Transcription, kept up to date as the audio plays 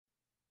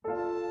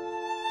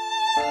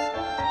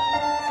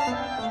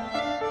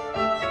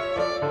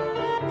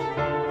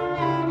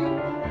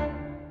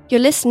You're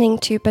listening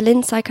to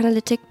Berlin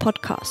Psychoanalytic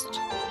Podcast.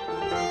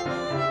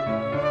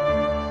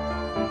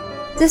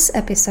 This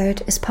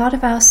episode is part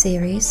of our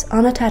series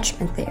on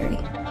attachment theory.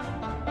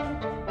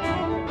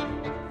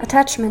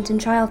 Attachment in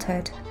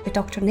Childhood with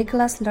Dr.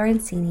 Nicolas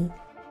Lorenzini.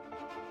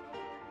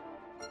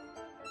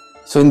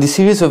 So in this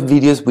series of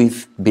videos,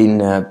 we've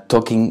been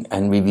talking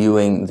and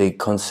reviewing the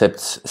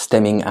concepts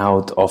stemming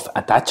out of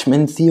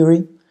attachment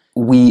theory.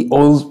 We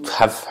all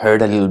have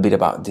heard a little bit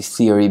about this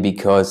theory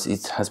because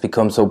it has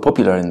become so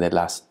popular in the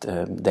last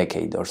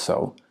decade or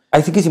so.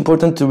 I think it's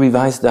important to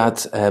revise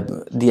that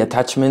the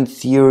attachment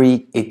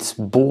theory, it's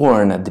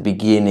born at the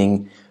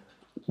beginning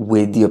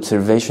with the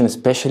observation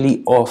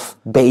especially of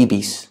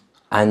babies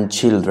and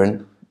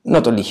children,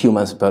 not only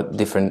humans but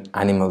different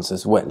animals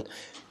as well.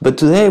 But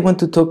today I want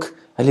to talk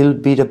a little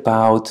bit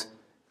about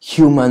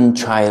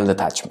human-child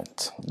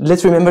attachment.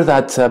 Let's remember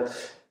that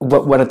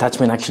what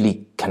attachment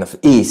actually kind of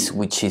is,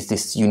 which is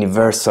this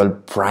universal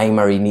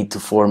primary need to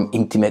form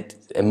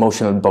intimate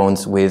emotional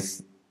bonds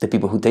with the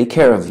people who take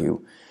care of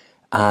you.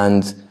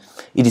 And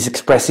it is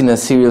expressed in a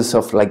series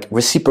of like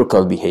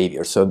reciprocal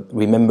behavior. So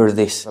remember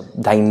this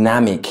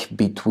dynamic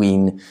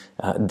between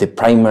the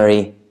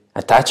primary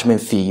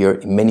attachment figure,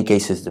 in many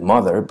cases the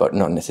mother, but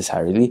not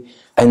necessarily,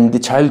 and the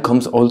child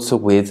comes also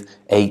with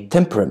a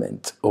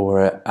temperament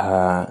or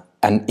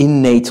an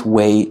innate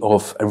way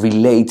of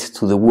relate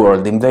to the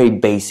world in very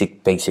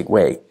basic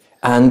way.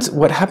 And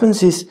what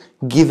happens is,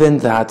 given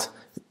that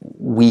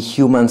we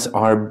humans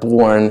are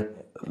born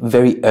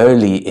very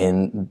early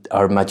in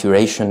our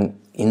maturation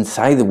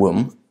inside the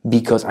womb,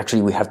 because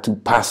actually we have to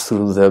pass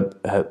through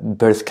the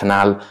birth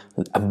canal,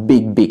 a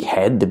big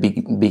head, the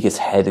biggest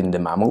head in the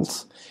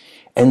mammals.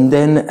 And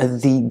then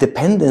the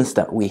dependence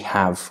that we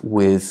have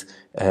with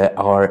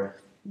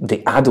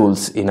the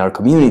adults in our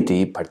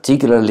community,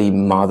 particularly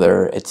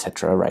mother,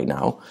 etc. right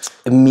now,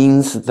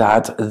 means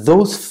that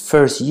those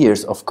first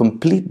years of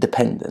complete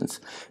dependence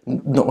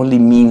not only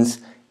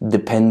means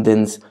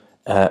dependence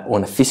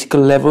on a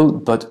physical level,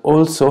 but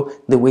also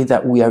the way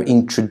that we are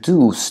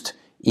introduced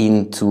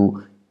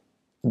into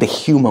the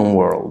human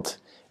world.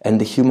 And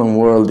the human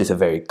world is a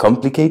very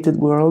complicated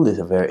world,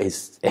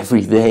 is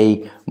every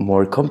day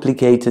more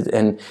complicated,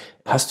 and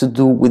has to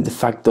do with the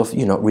fact of,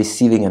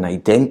 receiving an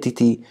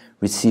identity,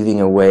 receiving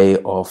a way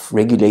of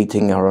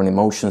regulating our own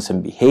emotions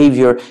and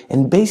behavior,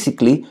 and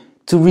basically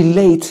to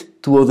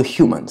relate to other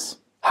humans.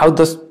 How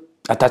does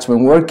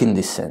attachment work in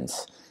this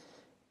sense?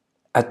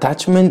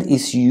 Attachment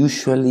is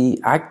usually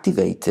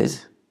activated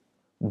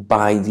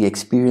by the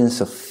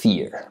experience of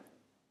fear.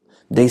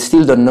 They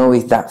still don't know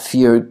if that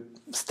fear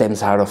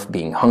stems out of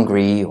being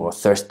hungry or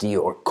thirsty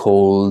or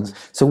cold.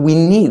 So we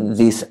need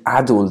this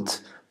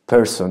adult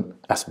person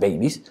as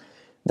babies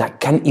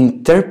that can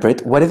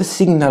interpret whatever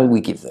signal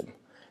we give them.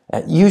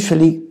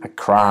 Usually a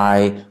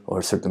cry or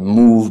a certain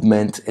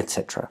movement,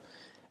 etc.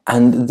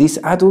 And this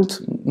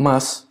adult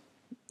must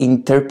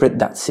interpret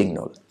that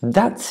signal.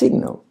 That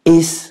signal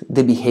is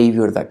the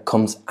behavior that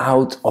comes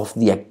out of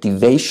the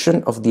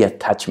activation of the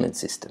attachment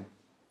system.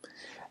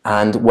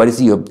 And what is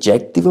the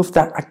objective of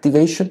that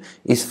activation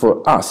is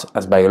for us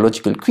as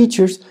biological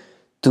creatures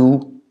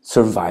to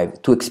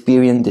survive, to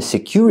experience the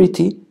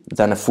security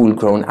that a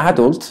full-grown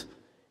adult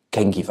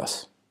can give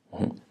us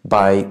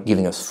by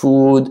giving us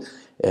food,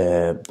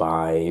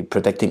 by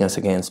protecting us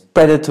against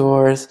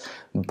predators,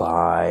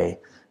 by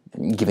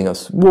giving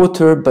us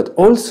water, but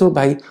also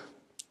by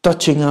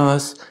touching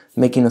us,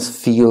 making us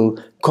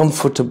feel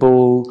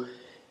comfortable,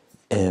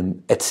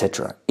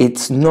 etc.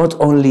 It's not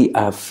only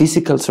a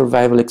physical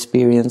survival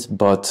experience,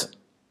 but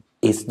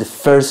it's the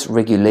first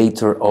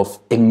regulator of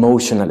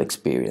emotional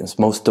experience.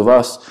 Most of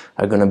us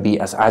are going to be,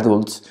 as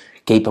adults,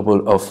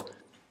 capable of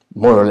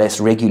more or less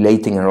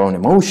regulating our own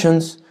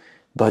emotions,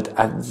 but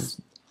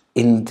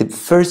in the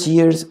first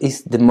years,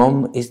 the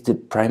mom is the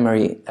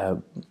primary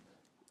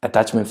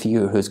attachment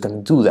figure who's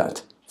going to do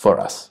that for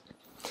us.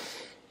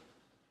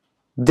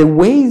 The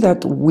way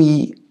that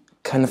we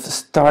kind of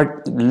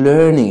start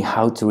learning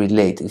how to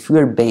relate. If we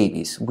are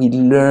babies, we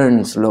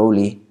learn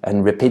slowly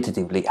and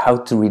repetitively how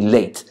to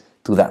relate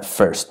to that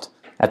first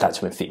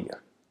attachment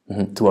figure,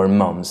 to our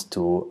moms,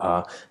 to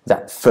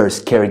that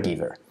first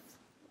caregiver.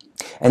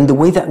 And the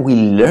way that we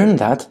learn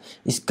that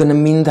is going to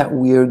mean that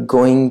we are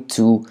going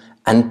to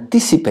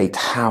anticipate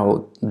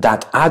how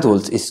that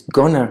adult is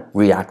going to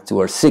react to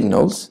our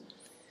signals.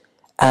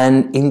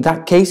 And in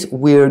that case,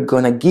 we're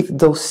going to give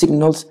those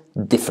signals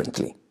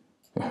differently.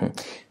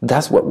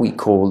 That's what we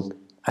call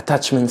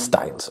attachment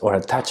styles or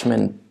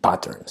attachment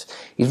patterns.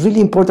 It's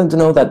really important to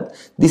know that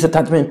these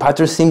attachment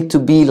patterns seem to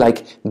be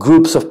like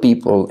groups of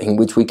people in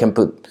which we can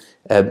put,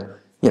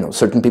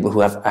 certain people who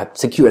have a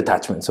secure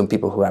attachment, some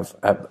people who have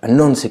a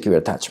non-secure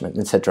attachment,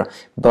 etc.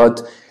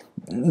 But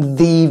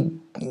the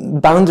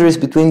boundaries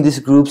between these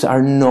groups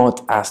are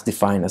not as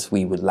defined as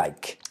we would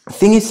like. The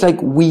thing is, like,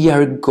 we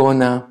are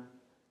gonna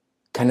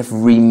kind of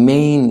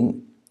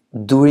remain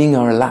during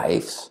our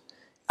lives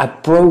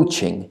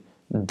approaching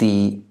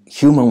the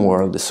human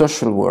world, the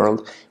social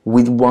world,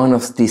 with one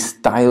of these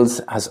styles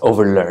as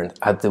overlearned,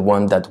 as the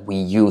one that we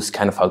use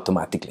kind of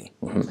automatically.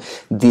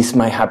 This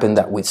might happen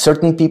that with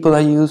certain people I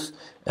use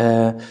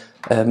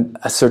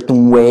a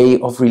certain way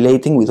of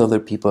relating, with other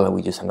people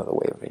we use another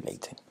way of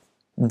relating.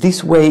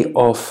 This way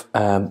of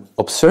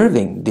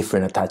observing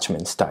different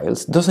attachment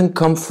styles doesn't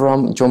come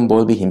from John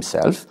Bowlby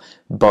himself,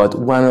 but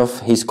one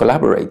of his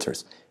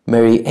collaborators,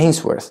 Mary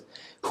Ainsworth,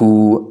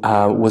 who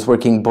was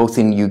working both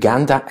in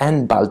Uganda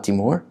and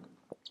Baltimore,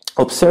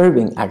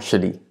 observing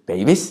actually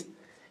babies.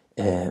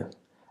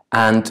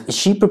 And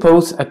she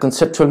proposed a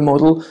conceptual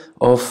model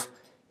of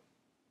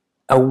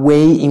a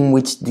way in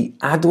which the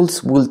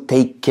adults will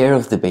take care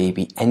of the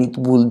baby, and it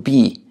will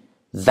be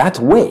that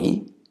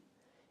way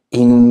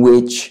in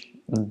which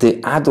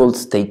the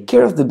adults take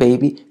care of the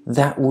baby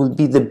that will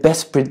be the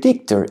best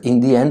predictor in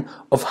the end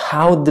of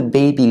how the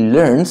baby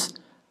learns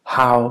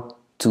how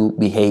to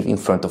behave in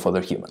front of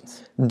other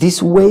humans.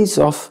 These ways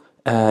of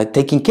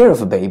taking care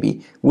of a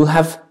baby will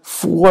have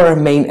 4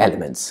 main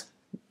elements.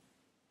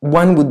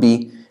 One would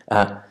be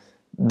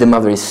the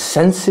mother is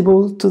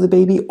sensible to the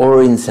baby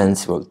or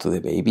insensible to the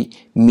baby,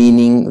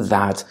 meaning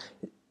that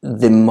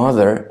the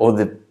mother or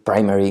the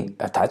primary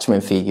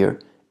attachment figure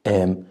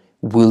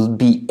will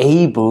be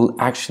able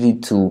actually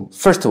to,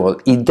 first of all,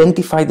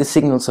 identify the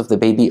signals of the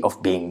baby of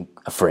being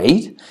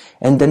afraid,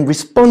 and then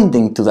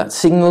responding to that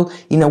signal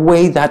in a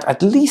way that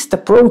at least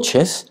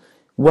approaches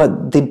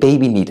what the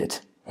baby needed.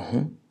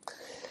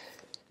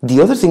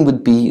 The other thing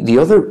would be, the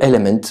other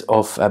element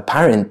of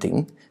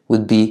parenting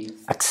would be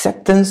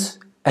acceptance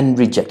and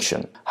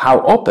rejection.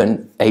 How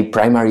open a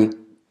primary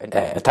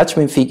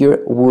attachment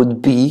figure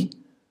would be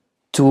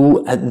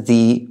to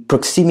the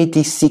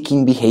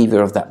proximity-seeking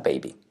behavior of that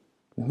baby.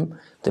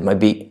 There might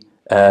be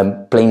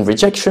plain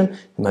rejection,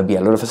 there might be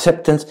a lot of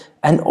acceptance,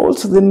 and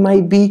also there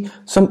might be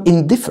some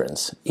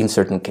indifference in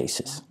certain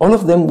cases. All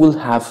of them will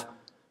have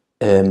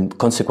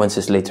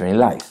consequences later in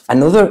life.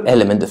 Another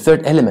element, the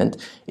third element,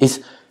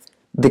 is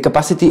the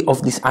capacity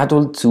of this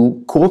adult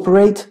to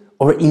cooperate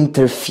or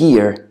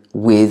interfere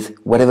with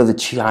whatever the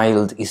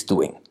child is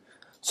doing.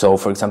 So,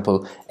 for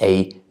example,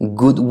 a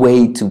good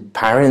way to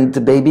parent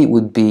the baby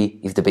would be,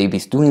 if the baby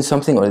is doing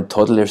something or the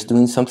toddler is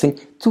doing something,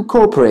 to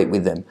cooperate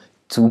with them,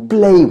 to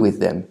play with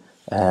them,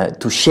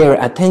 to share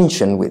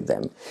attention with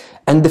them.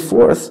 And the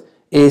fourth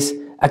is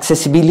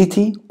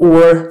accessibility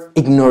or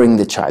ignoring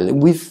the child.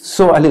 We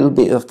saw a little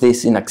bit of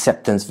this in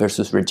acceptance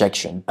versus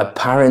rejection. A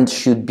parent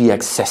should be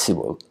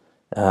accessible.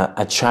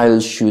 A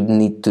child should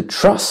need to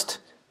trust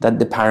that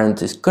the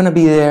parent is going to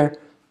be there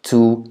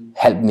to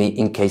help me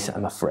in case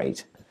I'm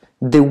afraid.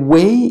 The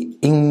way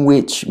in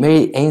which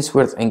Mary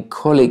Ainsworth and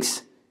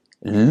colleagues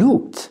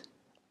looked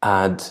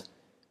at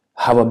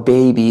how a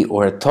baby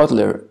or a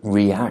toddler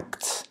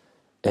reacts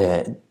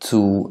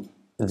to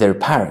their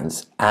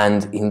parents,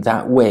 and in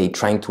that way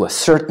trying to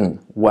ascertain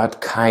what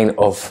kind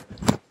of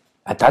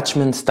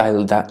attachment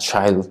style that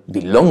child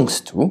belongs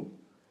to,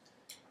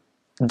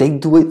 they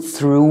do it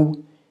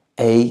through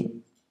a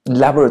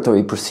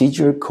laboratory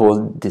procedure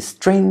called the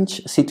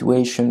strange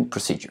situation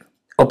procedure.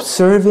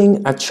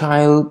 Observing a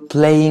child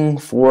playing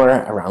for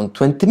around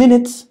 20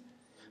 minutes,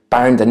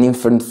 parent and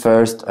infant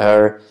first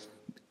are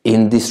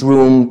in this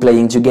room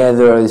playing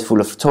together, it's full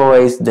of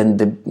toys, then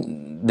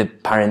the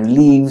parent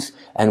leaves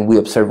and we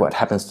observe what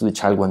happens to the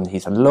child when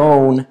he's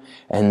alone,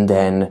 and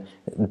then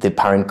the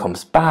parent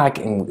comes back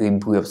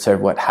and we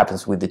observe what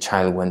happens with the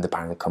child when the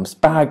parent comes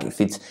back, if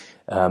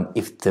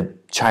the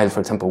child, for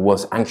example,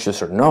 was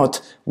anxious or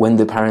not when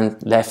the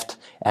parent left,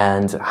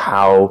 and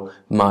how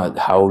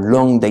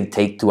long they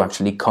take to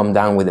actually calm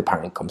down when the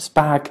parent comes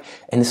back,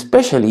 and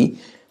especially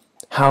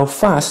how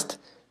fast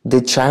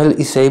the child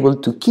is able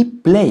to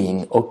keep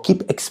playing or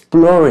keep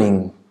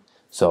exploring.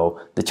 So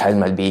the child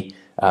might be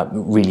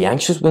really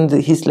anxious when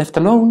he's left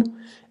alone,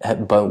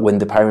 but when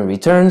the parent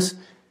returns,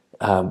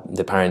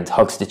 the parent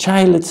hugs the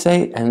child, let's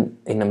say, and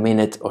in a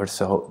minute or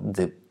so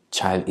the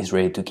child is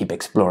ready to keep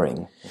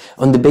exploring.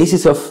 On the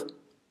basis of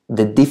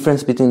the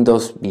difference between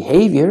those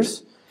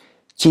behaviors,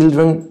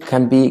 children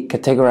can be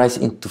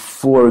categorized into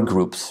 4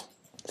 groups.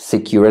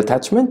 Secure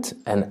attachment,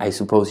 and I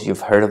suppose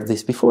you've heard of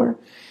this before.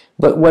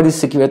 But what is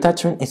secure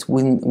attachment? It's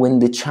when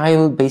the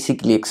child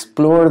basically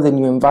explores the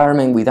new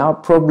environment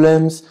without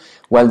problems,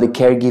 while the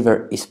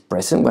caregiver is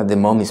present, while the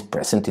mom is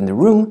present in the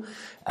room.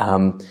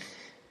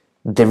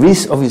 There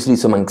is obviously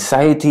some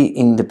anxiety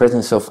in the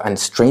presence of a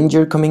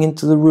stranger coming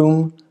into the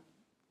room.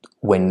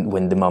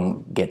 When the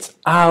mom gets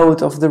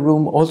out of the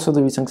room, also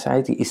there is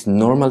anxiety. It's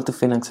normal to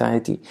feel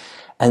anxiety.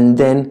 And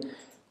then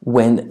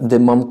when the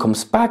mom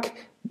comes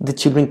back, the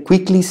children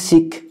quickly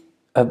seek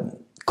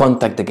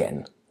contact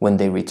again when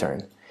they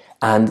return.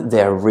 And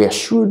they are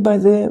reassured by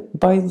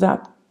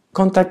that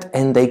contact,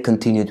 and they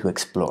continue to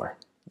explore.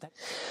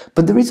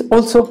 But there is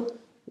also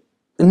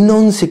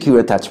non-secure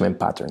attachment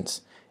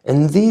patterns,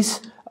 and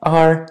these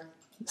are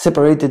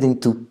separated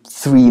into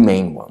 3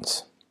 main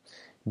ones.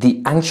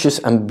 The anxious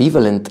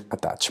ambivalent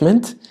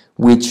attachment,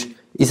 which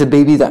is a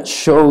baby that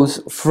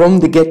shows from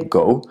the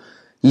get-go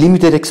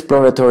limited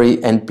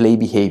exploratory and play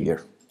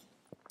behavior.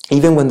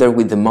 even when they're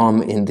with the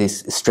mom in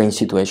this strange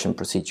situation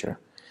procedure.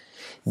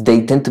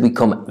 They tend to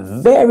become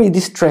very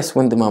distressed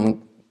when the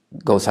mom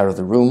goes out of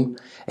the room,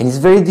 and it's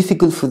very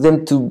difficult for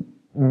them to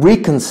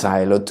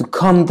reconcile or to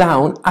calm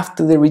down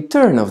after the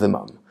return of the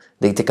mom.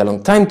 They take a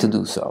long time to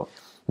do so.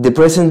 The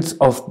presence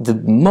of the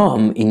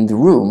mom in the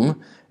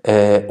room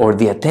or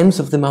the attempts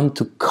of the mom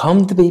to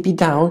calm the baby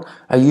down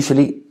are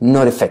usually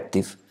not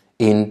effective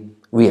in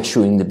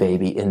reassuring the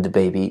baby, and the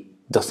baby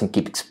doesn't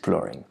keep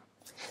exploring.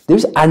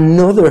 There's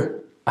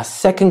a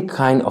second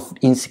kind of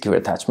insecure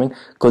attachment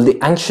called the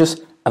anxious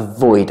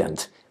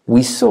avoidant.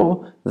 We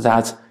saw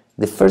that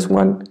the first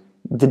one,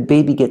 the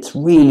baby gets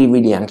really,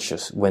 really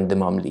anxious when the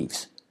mom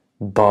leaves.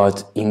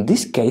 But in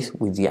this case,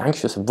 with the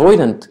anxious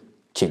avoidant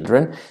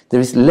children, there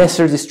is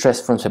lesser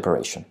distress from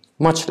separation,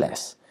 much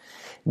less.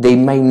 They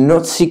might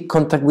not seek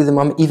contact with the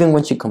mom even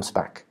when she comes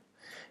back.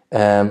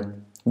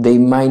 They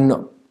might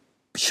not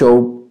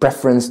show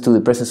preference to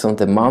the presence of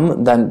the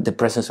mom than the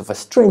presence of a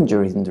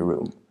stranger in the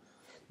room.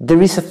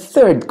 There is a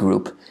third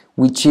group,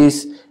 which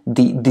is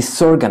the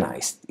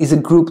disorganized. It's a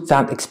group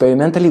that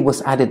experimentally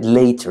was added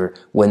later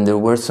when there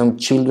were some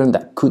children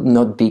that could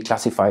not be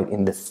classified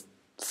in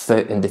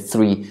the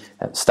three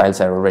styles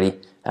I already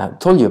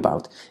told you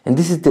about. And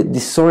this is the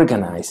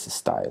disorganized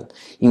style,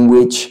 in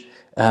which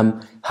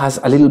has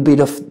a little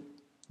bit of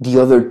the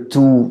other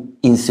two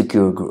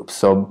insecure groups,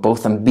 so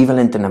both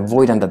ambivalent and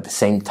avoidant at the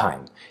same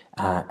time.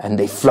 And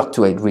they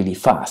fluctuate really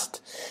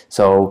fast.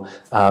 So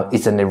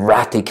it's an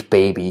erratic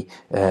baby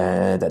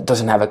that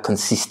doesn't have a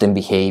consistent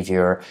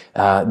behavior.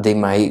 They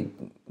might,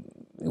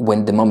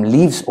 when the mom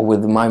leaves or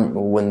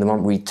when the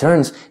mom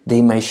returns,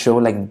 they might show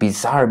like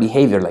bizarre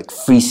behavior, like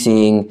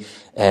freezing,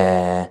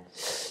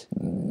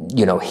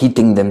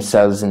 hitting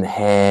themselves in the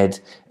head,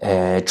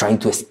 trying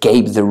to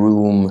escape the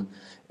room.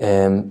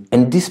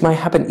 And this might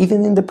happen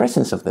even in the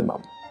presence of the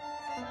mom.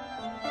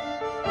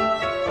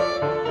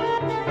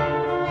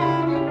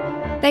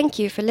 Thank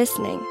you for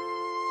listening.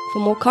 For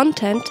more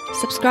content,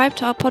 subscribe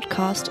to our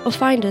podcast or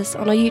find us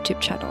on our YouTube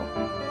channel.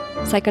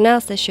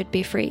 Psychoanalysis should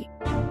be free.